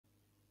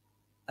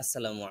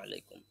Assalamu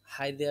alaikum.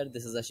 Hi there,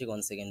 this is Ashik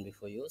once again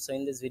before you. So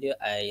in this video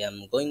I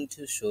am going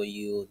to show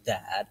you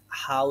that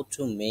how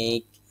to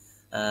make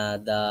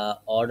the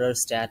order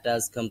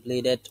status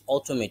completed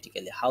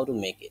automatically. How to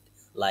make it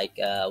like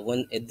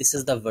this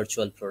is the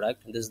virtual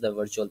product. This is the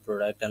virtual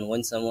product, and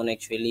when someone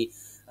actually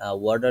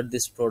ordered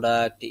this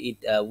product, it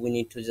we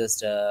need to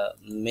just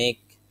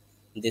make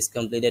this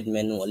completed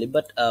manually.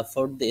 But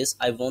for this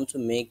I want to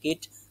make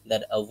it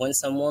that when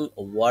someone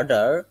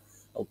order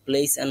or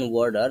place an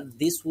order,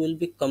 this will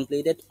be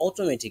completed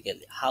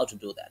automatically. How to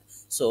do that?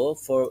 So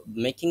for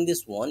making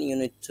this one, you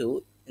need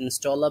to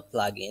install a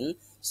plugin.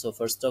 So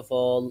first of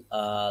all,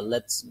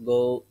 let's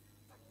go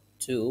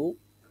to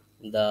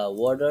the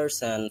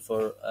orders, and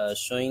for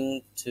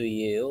showing to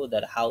you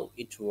that how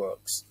it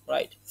works,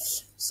 right?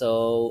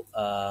 So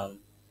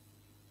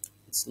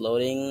it's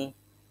loading.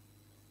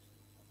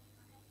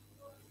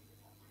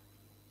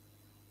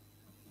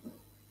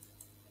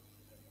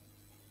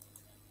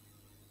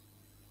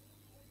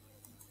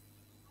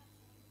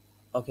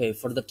 Okay,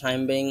 for the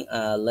time being,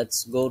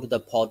 let's go to the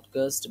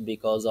podcast.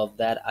 Because of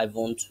that I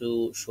want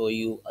to show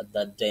you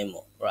the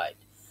demo, right?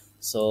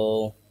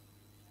 So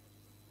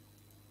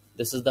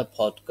this is the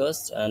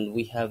podcast, and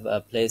we have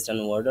placed an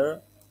order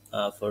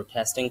for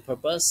testing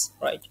purpose,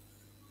 right?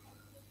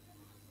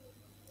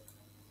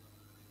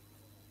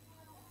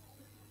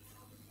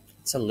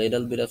 It's a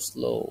little bit of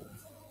slow.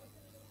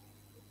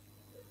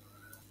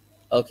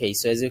 Okay,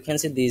 so as you can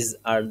see, these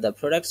are the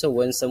products. So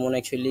when someone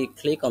actually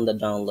click on the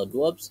download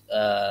whoops,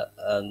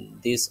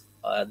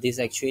 these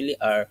actually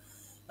are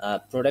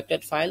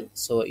producted file,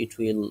 so it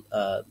will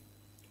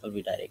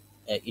redirect,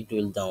 it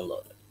will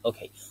download it.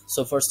 Okay,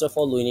 so first of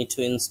all we need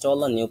to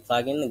install a new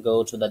plugin.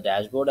 Go to the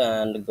dashboard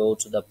and go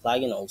to the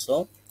plugin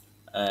also,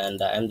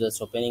 and I'm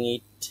just opening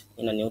it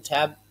in a new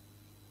tab.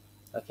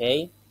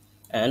 Okay,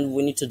 and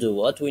we need to do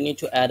what? We need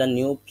to add a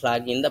new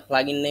plugin. The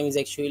plugin name is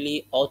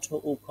actually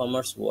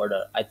WooCommerce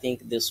order, I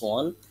think this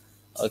one.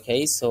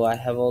 Okay, so I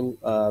have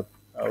all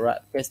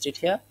pasted it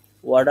here.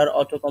 Order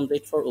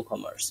autocomplete for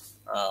WooCommerce,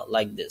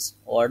 like this.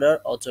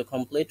 Order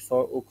autocomplete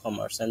for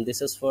WooCommerce, and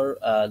this is for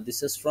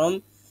this is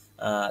from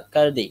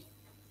Cardi.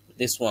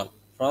 This one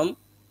from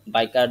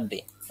by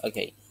Cardi.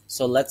 Okay,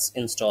 so let's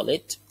install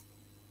it.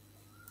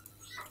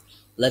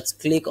 Let's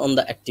click on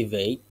the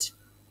activate.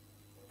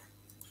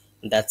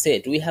 That's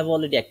it, we have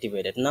already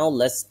activated. Now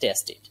let's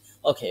test it.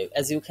 Okay,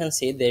 as you can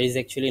see, there is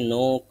actually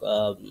no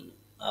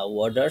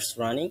orders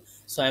running,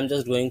 so I'm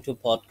just going to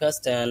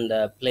podcast and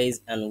place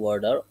an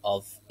order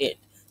of it.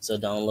 So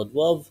download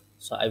verb,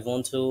 so I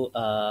want to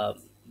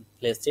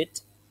place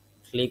it.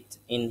 Clicked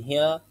in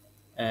here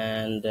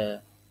and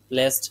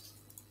placed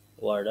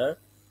order,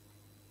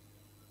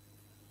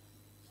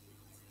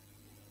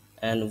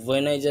 and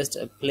when I just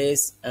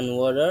place an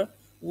order,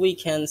 we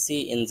can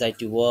see inside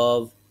the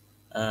verb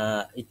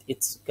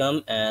it's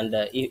come. And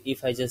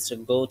if I just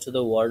go to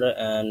the order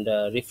and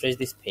refresh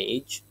this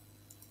page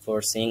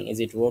for seeing is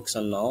it works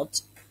or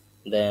not,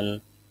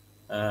 then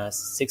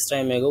 6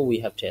 time ago we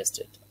have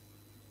tested.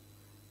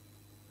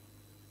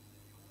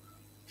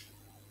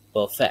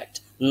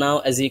 Perfect. Now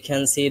as you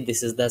can see,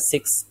 this is the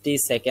 60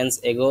 seconds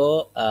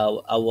ago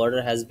a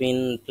order has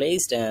been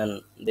placed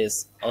and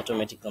this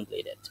automatic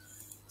completed.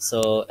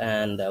 So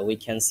and we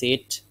can see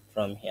it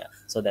from here.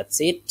 So that's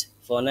it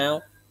for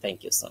now.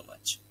 Thank you so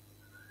much.